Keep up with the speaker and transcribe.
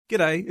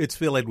G'day, it's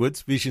Phil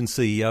Edwards, Vision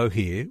CEO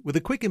here, with a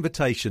quick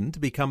invitation to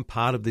become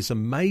part of this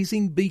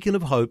amazing beacon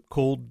of hope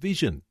called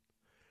Vision.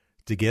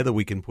 Together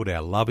we can put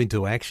our love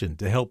into action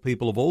to help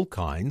people of all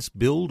kinds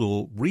build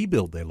or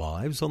rebuild their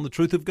lives on the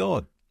truth of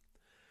God.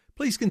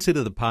 Please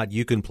consider the part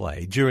you can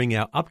play during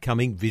our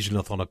upcoming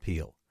Visionathon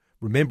appeal,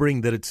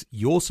 remembering that it's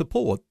your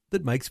support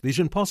that makes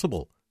Vision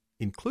possible,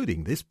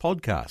 including this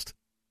podcast.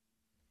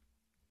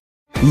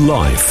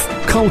 Life,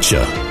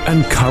 culture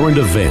and current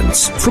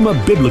events from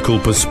a biblical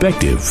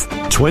perspective.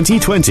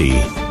 2020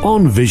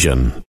 on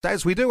Vision.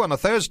 As we do on a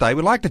Thursday,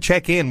 we'd like to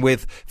check in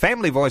with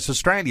Family Voice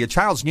Australia.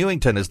 Charles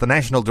Newington is the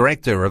National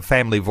Director of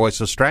Family Voice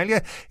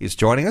Australia. Is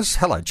joining us.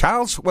 Hello,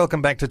 Charles.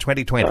 Welcome back to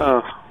 2020.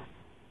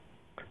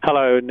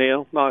 Hello,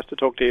 Neil. Nice to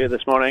talk to you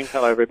this morning.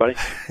 Hello, everybody.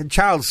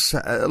 Charles,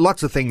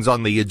 lots of things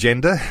on the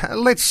agenda.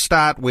 Let's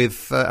start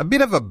with a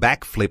bit of a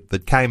backflip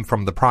that came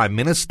from the Prime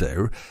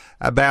Minister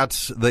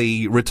about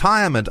the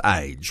retirement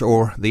age,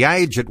 or the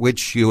age at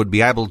which you would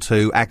be able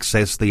to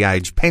access the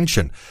age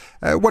pension.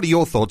 What are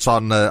your thoughts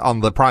on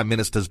the Prime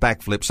Minister's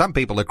backflip? Some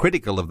people are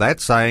critical of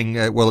that,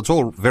 saying, well, it's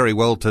all very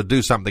well to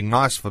do something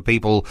nice for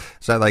people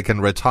so they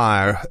can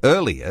retire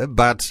earlier,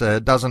 but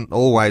doesn't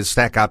always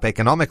stack up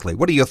economically.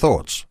 What are your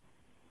thoughts?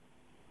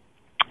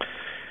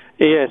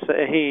 Yes,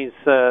 he's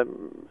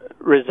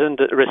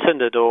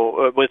rescinded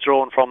or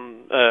withdrawn from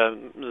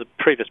the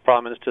previous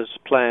Prime Minister's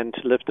plan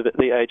to lift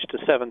the age to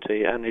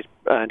 70, and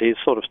he's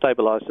sort of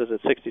stabilised it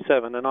at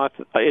 67. And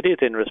it is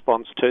in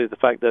response to the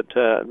fact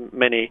that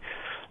many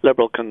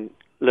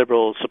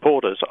Liberal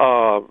supporters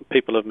are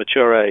people of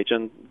mature age,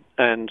 and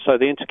so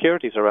the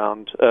insecurities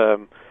around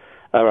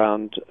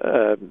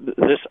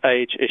this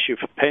age issue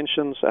for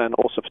pensions and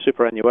also for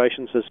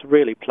superannuations has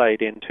really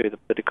played into the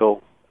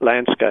political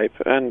landscape,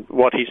 and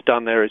what he's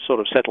done there is sort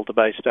of settled the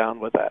base down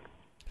with that.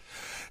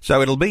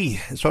 So it'll be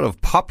sort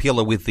of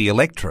popular with the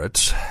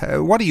electorate.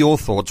 What are your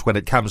thoughts when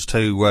it comes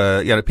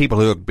to people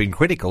who have been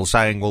critical,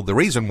 saying, well, the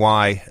reason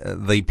why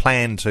the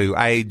plan to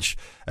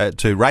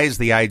raise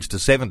the age to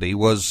 70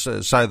 was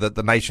so that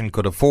the nation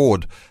could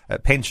afford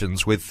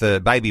pensions with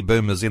baby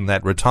boomers in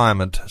that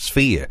retirement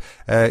sphere?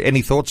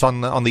 Any thoughts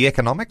on the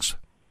economics?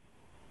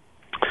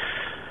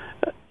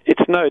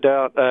 It's no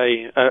doubt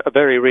a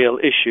very real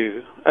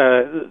issue.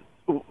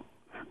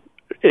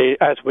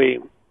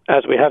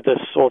 As we have this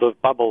sort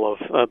of bubble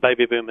of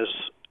baby boomers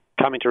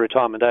coming to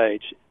retirement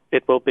age,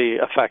 it will be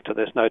a factor.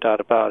 There's no doubt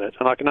about it,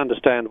 and I can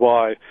understand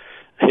why.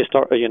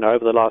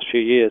 Over the last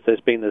few years, there's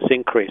been this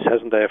increase,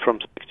 hasn't there, from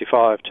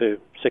 65 to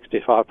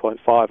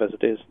 65.5 as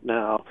it is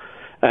now,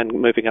 and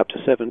moving up to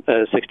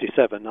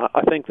 67.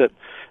 I think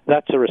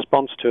that's a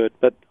response to it,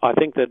 but I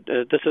think that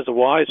this is a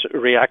wise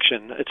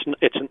reaction.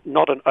 It's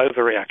not an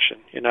overreaction.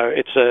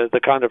 It's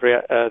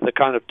the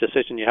kind of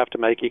decision you have to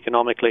make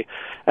economically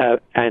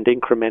and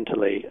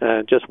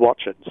incrementally. Just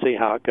watch it, see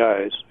how it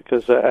goes,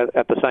 because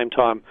at the same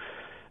time,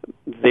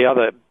 the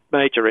other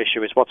major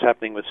issue is what's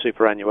happening with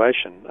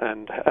superannuation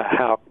and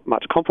how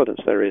much confidence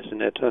there is in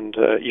it. And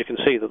you can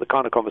see that the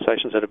kind of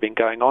conversations that have been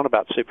going on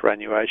about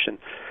superannuation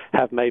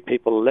have made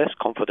people less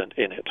confident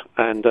in it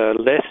and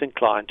less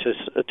inclined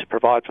to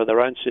provide for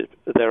their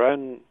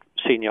own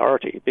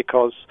seniority,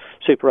 because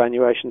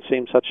superannuation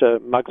seems such a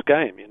mug's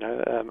game,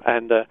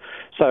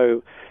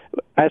 so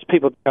as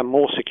people become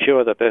more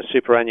secure that their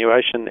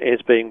superannuation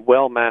is being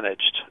well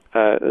managed,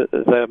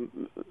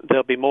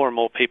 there'll be more and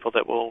more people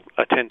that will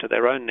attend to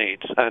their own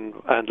needs, and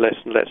less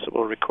that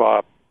will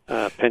require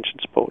pension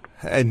support.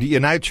 And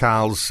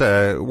Charles,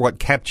 what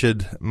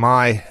captured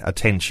my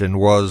attention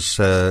was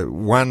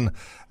one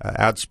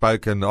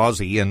outspoken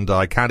Aussie, and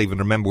I can't even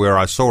remember where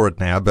I saw it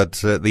now,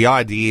 but the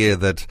idea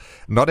that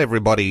not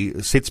everybody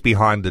sits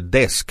behind a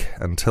desk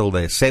until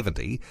they're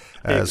 70.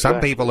 Exactly. Some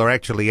people are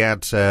actually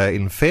out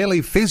in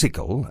fairly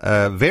physical,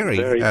 very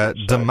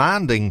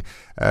demanding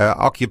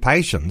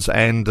occupations,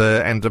 and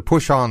to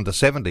push on to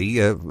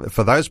 70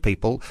 for those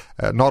people,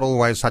 not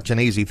always such an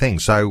easy thing.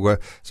 So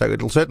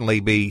it'll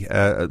certainly be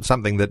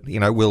something that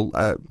will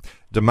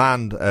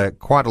demand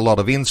quite a lot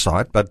of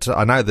insight, but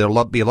I know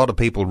there'll be a lot of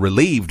people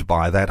relieved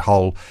by that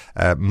whole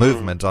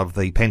movement of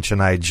the pension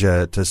age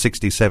to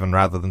 67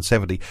 rather than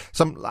 70.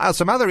 Some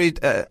other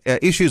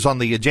issues on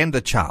the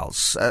agenda,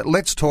 Charles.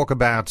 Let's talk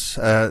about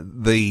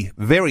the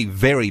very,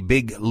 very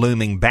big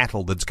looming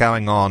battle that's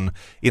going on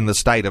in the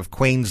state of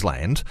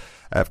Queensland.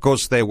 Of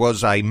course, there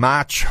was a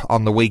march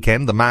on the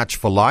weekend, the March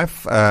for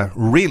Life,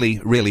 really,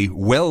 really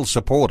well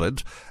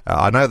supported.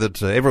 I know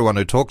that everyone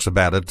who talks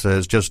about it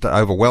is just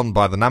overwhelmed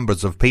by the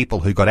numbers of people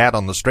who got out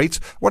on the streets.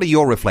 What are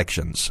your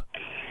reflections?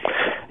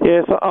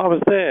 Yes, I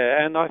was there,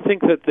 and I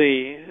think that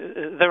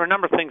there are a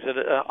number of things that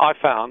I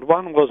found.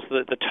 One was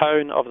the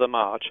tone of the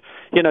march.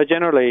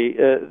 Generally,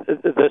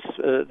 this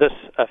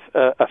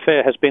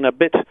affair has been a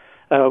bit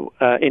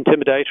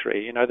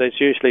intimidatory. There's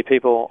usually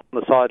people on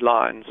the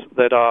sidelines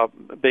that are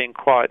being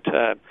quite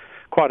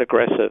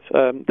aggressive.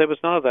 There was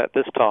none of that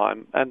this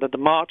time, and the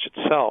march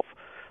itself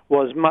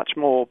was much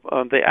more,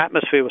 the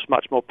atmosphere was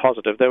much more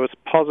positive. There was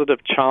positive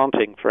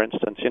chanting, for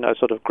instance,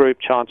 sort of group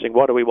chanting,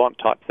 what do we want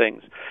type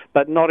things,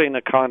 but not in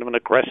a kind of an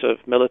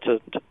aggressive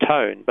militant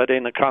tone, but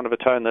in a kind of a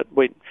tone that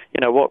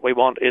what we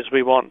want is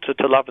we want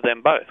to love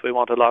them both. We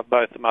want to love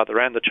both the mother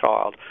and the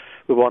child.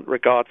 We want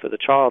regard for the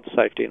child's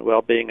safety and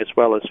well-being as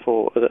well as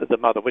for the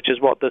mother, which is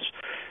what this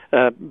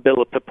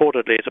bill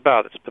purportedly is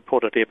about. It's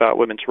purportedly about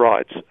women's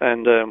rights.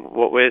 And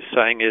what we're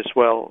saying is,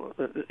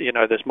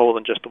 there's more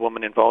than just a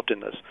woman involved in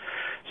this.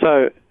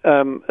 So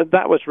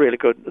that was really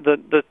good.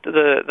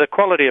 The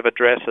quality of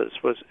addresses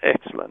was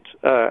excellent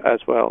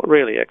as well,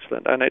 really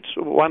excellent. And it's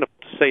wonderful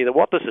to see that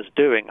what this is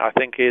doing, I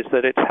think, is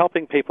that it's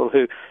helping people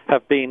who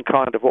have been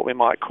kind of what we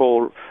might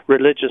call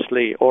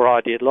religiously or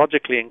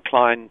ideologically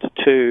inclined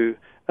to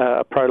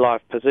a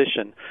pro-life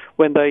position.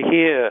 When they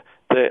hear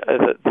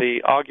the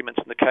arguments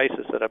and the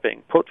cases that are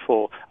being put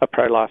for a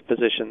pro-life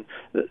position,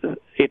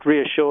 it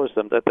reassures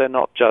them that they're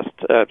not just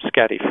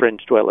scatty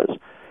fringe dwellers.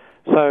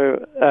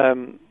 So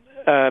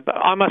but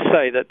I must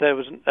say that there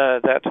was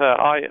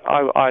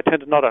I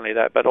attended not only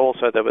that, but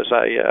also there was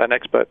an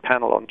expert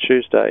panel on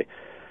Tuesday.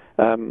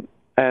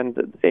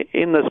 And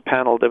in this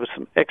panel, there were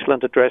some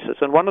excellent addresses.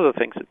 And one of the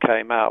things that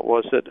came out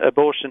was that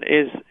abortion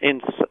is,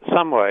 in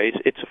some ways,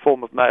 it's a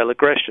form of male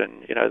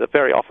aggression. That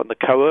very often the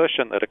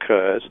coercion that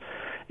occurs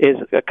is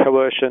a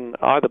coercion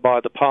either by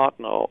the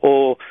partner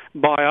or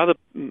by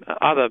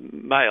other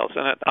males.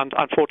 And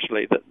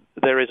unfortunately,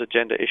 there is a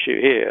gender issue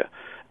here.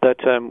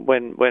 That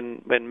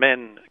when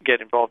men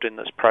get involved in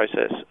this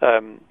process,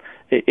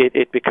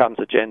 it becomes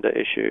a gender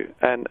issue.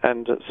 And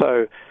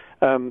so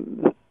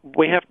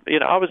we have.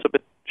 I was a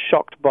bit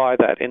shocked by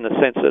that in the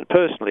sense that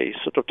personally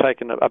sort of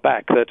taken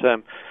aback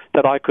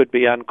that I could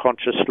be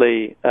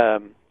unconsciously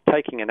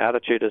taking an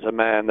attitude as a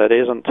man that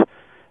isn't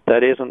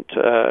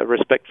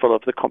respectful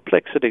of the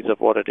complexities of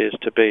what it is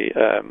to be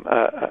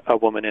a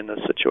woman in this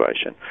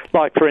situation.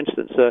 Like, for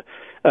instance,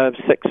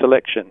 sex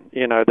selection.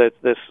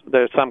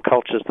 There are some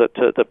cultures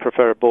that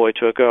prefer a boy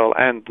to a girl,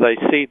 and they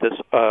see this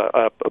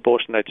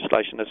abortion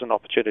legislation as an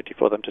opportunity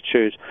for them to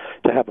choose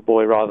to have a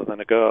boy rather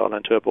than a girl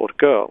and to abort a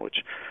girl,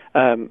 which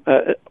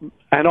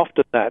and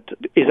often that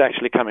is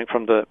actually coming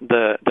from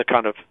the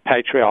kind of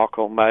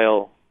patriarchal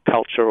male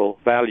cultural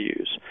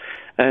values.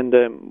 And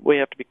we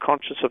have to be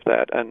conscious of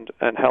that and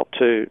help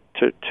to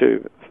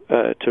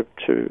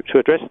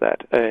address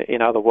that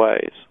in other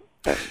ways.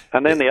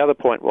 And then the other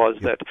point was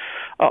that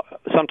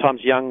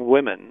sometimes young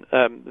women,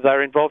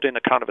 they're involved in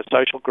a kind of a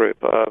social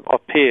group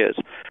of peers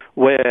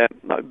where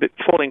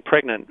falling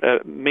pregnant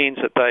means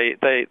that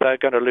they're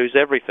going to lose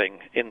everything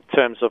in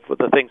terms of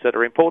the things that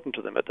are important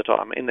to them at the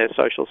time in their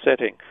social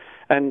setting.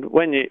 And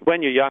when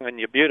you're young and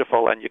you're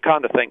beautiful and you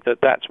kind of think that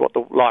that's what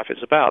the life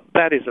is about,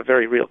 that is a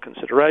very real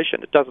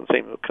consideration. It doesn't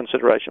seem a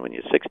consideration when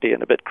you're 60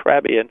 and a bit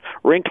crabby and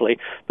wrinkly,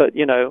 but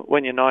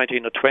when you're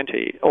 19 or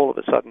 20, all of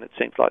a sudden it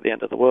seems like the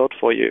end of the world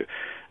for you.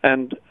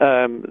 And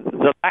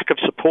the lack of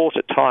support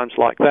at times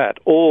like that,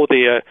 or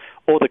the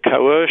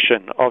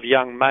coercion of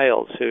young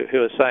males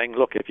who are saying,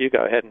 look, if you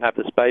go ahead and have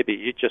this baby,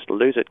 you just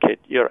lose it, kid.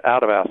 You're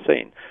out of our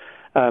scene.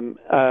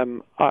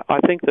 I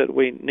think that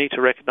we need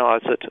to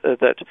recognize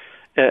that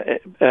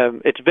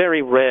it's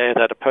very rare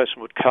that a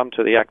person would come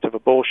to the act of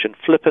abortion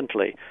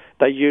flippantly.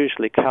 They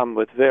usually come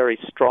with very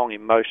strong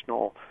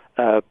emotional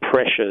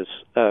pressures,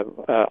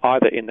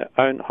 either in their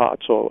own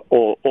hearts or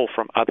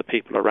from other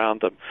people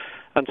around them.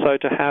 And so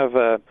to have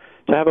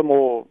a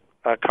more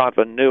kind of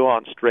a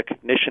nuanced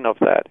recognition of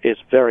that is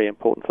very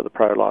important for the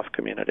pro-life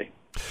community.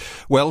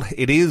 Well,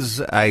 it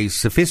is a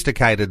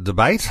sophisticated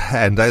debate,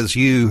 and as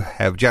you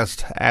have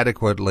just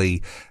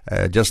adequately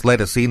just let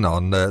us in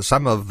on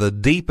some of the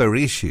deeper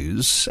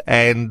issues,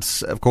 and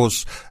of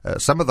course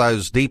some of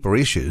those deeper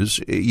issues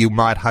you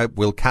might hope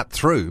will cut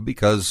through,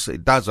 because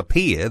it does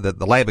appear that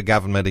the Labor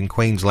government in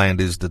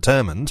Queensland is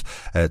determined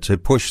to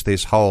push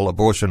this whole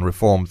abortion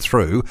reform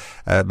through.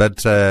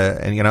 But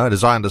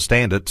as I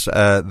understand it,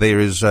 there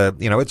is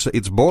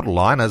it's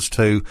borderline as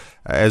to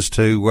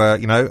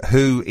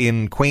who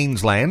in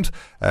Queensland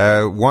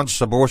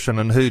wants abortion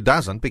and who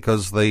doesn't,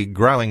 because the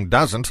growing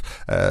doesn't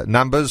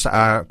numbers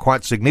are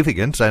quite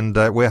significant, and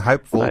we're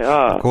hopeful,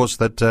 of course,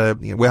 that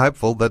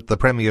the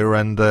Premier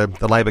and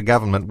the Labor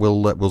government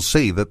will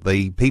see that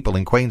the people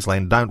in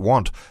Queensland don't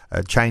want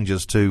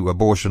changes to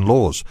abortion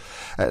laws.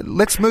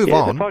 Let's move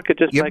on. If I could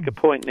just make a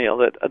point, Neil,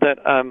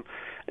 that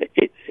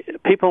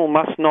people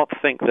must not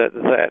think that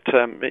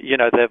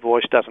their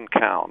voice doesn't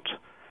count,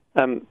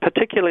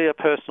 particularly a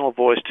personal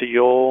voice to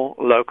your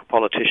local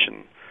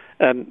politician.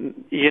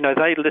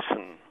 They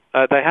listen.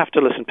 They have to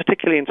listen,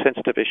 particularly in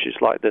sensitive issues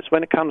like this.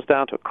 When it comes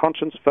down to a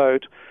conscience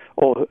vote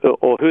or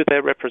who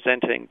they're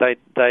representing, they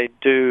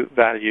do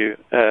value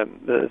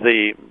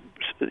the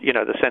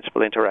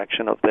sensible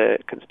interaction of their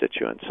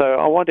constituents. So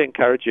I want to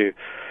encourage you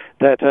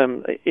that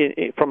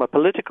from a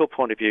political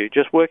point of view,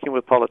 just working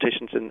with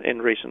politicians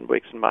in recent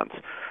weeks and months,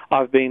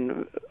 I've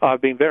been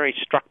very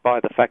struck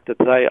by the fact that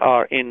they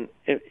are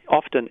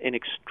often in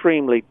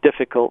extremely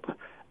difficult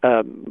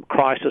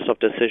crisis of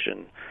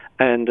decision.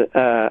 And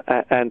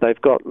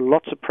they've got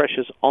lots of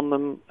pressures on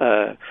them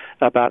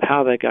about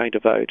how they're going to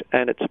vote,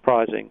 and it's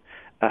surprising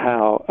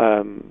how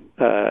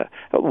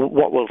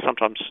what will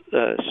sometimes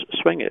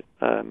swing it.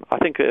 I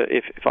think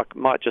if I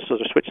might just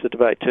sort of switch the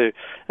debate to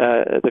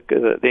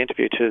the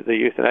interview to the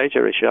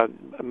euthanasia issue,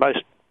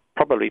 most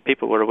probably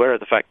people were aware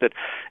of the fact that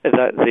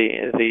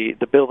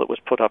the bill that was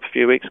put up a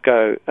few weeks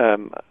ago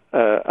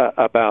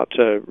about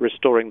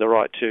restoring the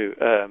right to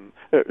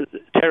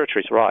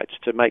territories' rights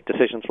to make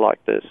decisions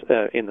like this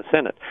in the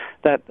Senate,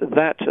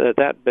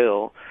 that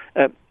bill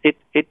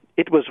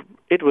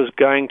it was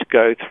going to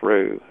go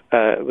through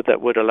that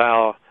would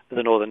allow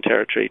the Northern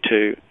Territory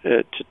to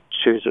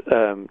choose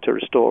to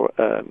restore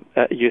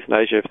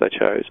euthanasia if they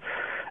chose.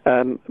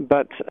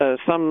 But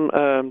some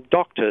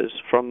doctors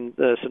from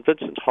St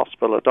Vincent's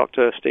Hospital,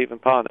 Dr. Stephen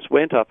Parnas,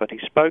 went up and he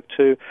spoke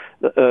to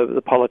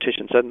the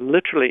politicians, and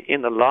literally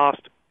in the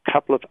last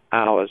couple of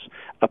hours,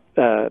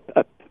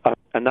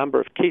 a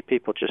number of key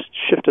people just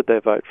shifted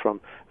their vote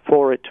from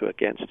for it to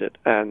against it,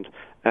 and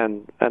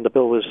the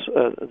bill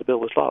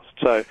was lost.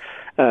 So,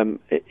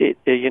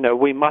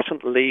 we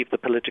mustn't leave the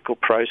political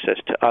process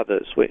to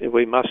others.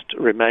 We must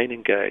remain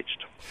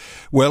engaged.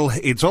 Well,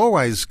 it's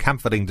always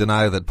comforting to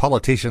know that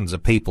politicians are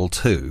people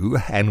too,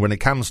 and when it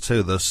comes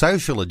to the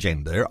social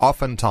agenda,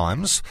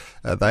 oftentimes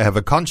they have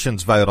a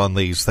conscience vote on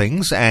these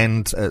things,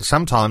 and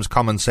sometimes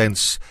common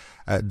sense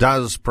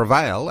does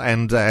prevail,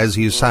 and as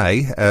you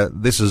say,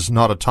 this is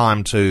not a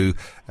time to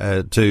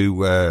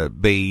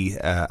be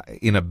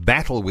in a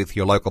battle with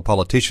your local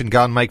politician.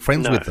 Go and make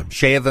friends with them.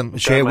 Share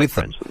with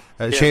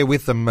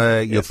them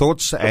your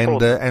thoughts,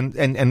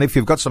 and if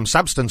you've got some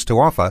substance to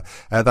offer,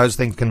 those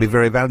things can be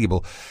very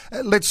valuable.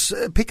 Let's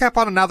pick up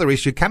on another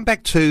issue. Come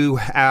back to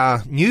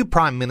our new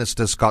Prime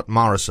Minister, Scott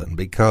Morrison,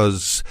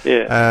 because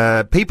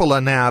people are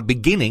now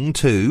beginning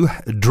to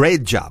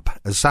dredge up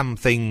some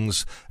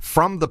things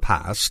from the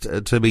past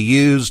to be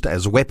used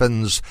as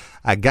weapons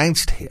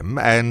against him,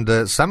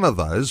 and some of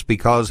those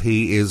because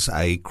he is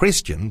a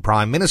Christian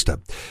Prime Minister.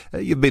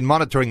 You've been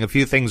monitoring a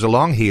few things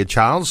along here,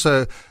 Charles.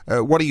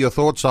 What are your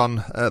thoughts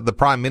on the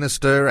Prime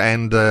Minister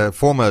and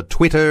former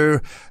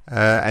Twitter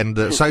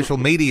and social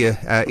media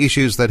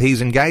issues that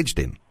he's engaged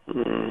in?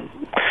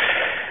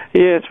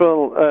 Yes,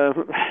 well,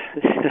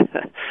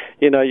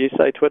 you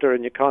say Twitter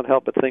and you can't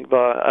help but think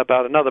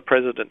about another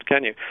president,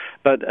 can you?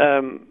 But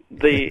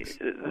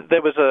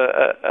there was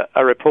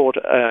a report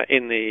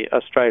in the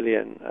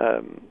Australian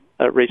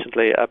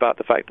recently about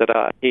the fact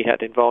that he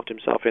had involved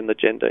himself in the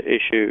gender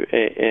issue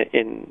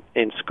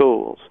in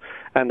schools,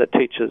 and that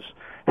teachers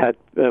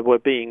were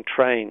being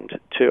trained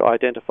to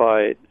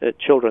identify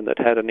children that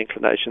had an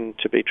inclination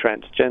to be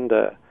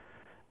transgender.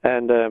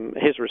 And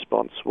his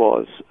response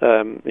was,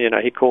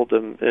 he called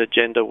them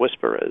gender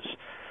whisperers.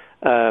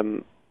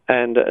 And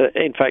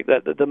in fact,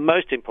 the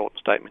most important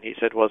statement he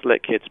said was,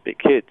 "Let kids be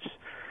kids."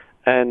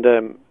 And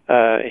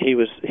he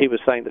was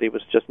saying that he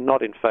was just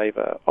not in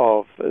favour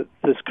of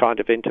this kind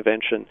of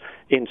intervention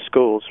in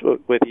schools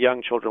with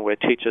young children, where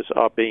teachers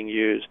are being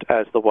used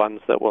as the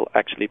ones that will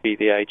actually be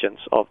the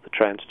agents of the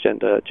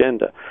transgender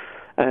agenda.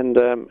 And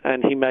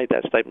he made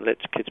that statement,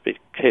 "Let kids be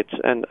kids,"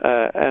 and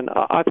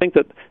I think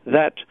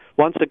that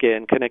once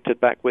again connected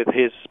back with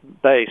his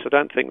base. I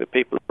don't think that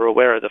people are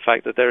aware of the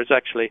fact that there is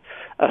actually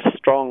a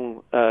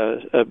strong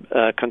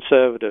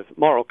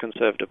moral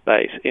conservative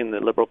base in the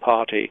Liberal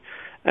Party,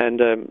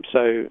 and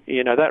so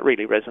that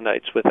really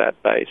resonates with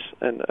that base.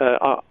 And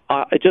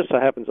it just so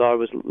happens I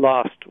was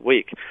last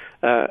week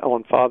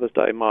on Father's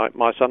Day.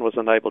 My son was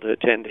unable to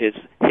attend his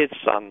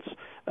son's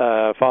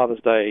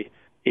Father's Day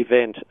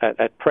event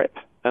at Prep,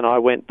 and I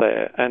went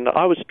there, and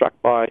I was struck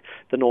by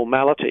the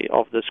normality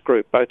of this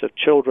group, both of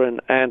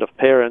children and of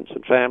parents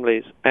and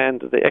families,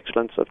 and the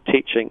excellence of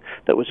teaching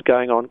that was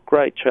going on,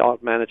 great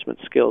child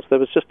management skills. There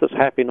was just this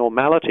happy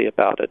normality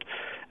about it,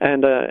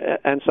 and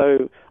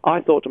so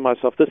I thought to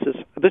myself, this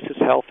is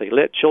healthy.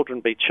 Let children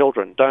be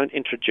children. Don't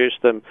introduce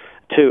them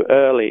too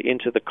early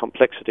into the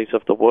complexities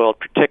of the world.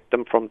 Protect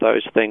them from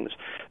those things.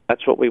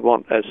 That's what we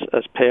want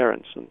as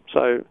parents. And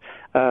so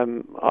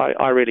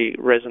I really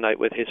resonate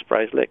with his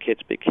phrase, "Let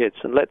kids be kids,"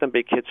 and let them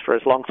be kids for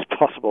as long as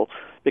possible,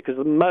 because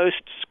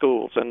most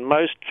schools and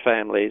most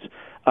families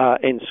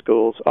in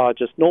schools are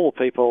just normal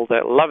people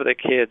that love their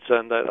kids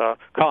and that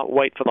can't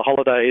wait for the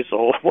holidays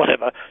or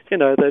whatever.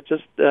 They're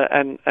just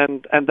and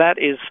that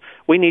is,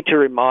 we need to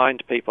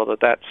remind people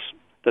that's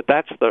the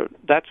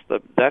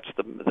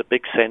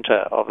big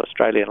centre of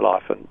Australian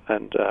life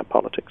and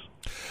politics.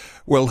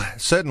 Well,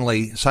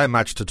 certainly so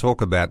much to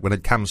talk about when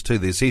it comes to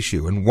this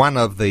issue, and one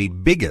of the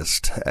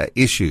biggest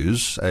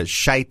issues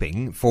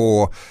shaping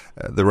for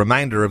the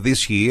remainder of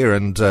this year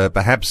and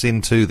perhaps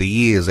into the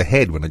years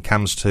ahead when it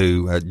comes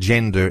to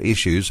gender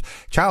issues.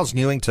 Charles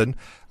Newington,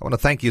 I want to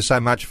thank you so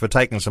much for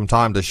taking some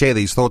time to share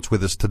these thoughts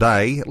with us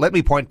today. Let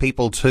me point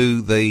people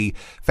to the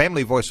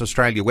Family Voice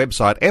Australia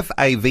website,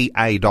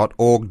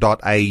 fava.org.au.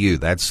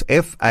 That's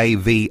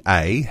fava.org.au.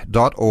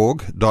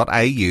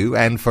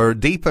 And for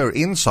deeper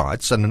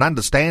insights and an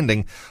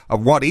understanding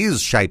of what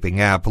is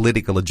shaping our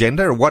political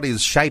agenda, what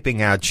is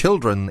shaping our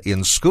children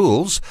in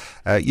schools,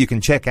 you can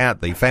check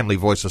out the Family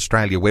Voice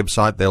Australia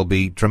website. There'll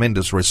be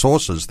tremendous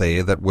resources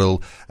there that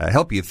will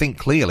help you think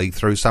clearly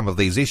through some of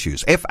these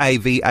issues.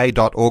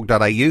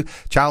 fava.org.au.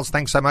 Charles,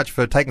 thanks so much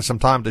for taking some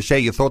time to share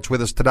your thoughts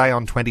with us today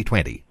on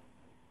 2020.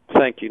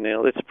 Thank you,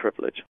 Neil. It's a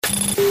privilege.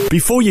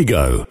 Before you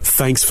go,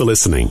 thanks for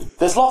listening.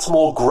 There's lots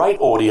more great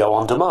audio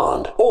on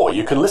demand, or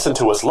you can listen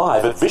to us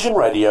live at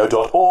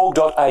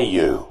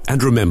visionradio.org.au.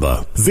 And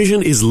remember,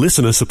 Vision is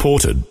listener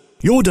supported.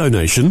 Your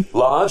donation,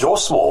 large or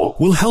small,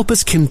 will help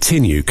us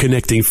continue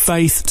connecting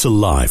faith to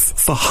life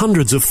for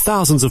hundreds of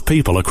thousands of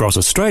people across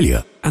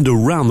Australia and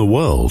around the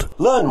world.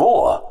 Learn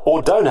more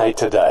or donate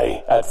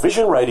today at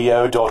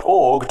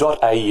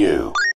visionradio.org.au.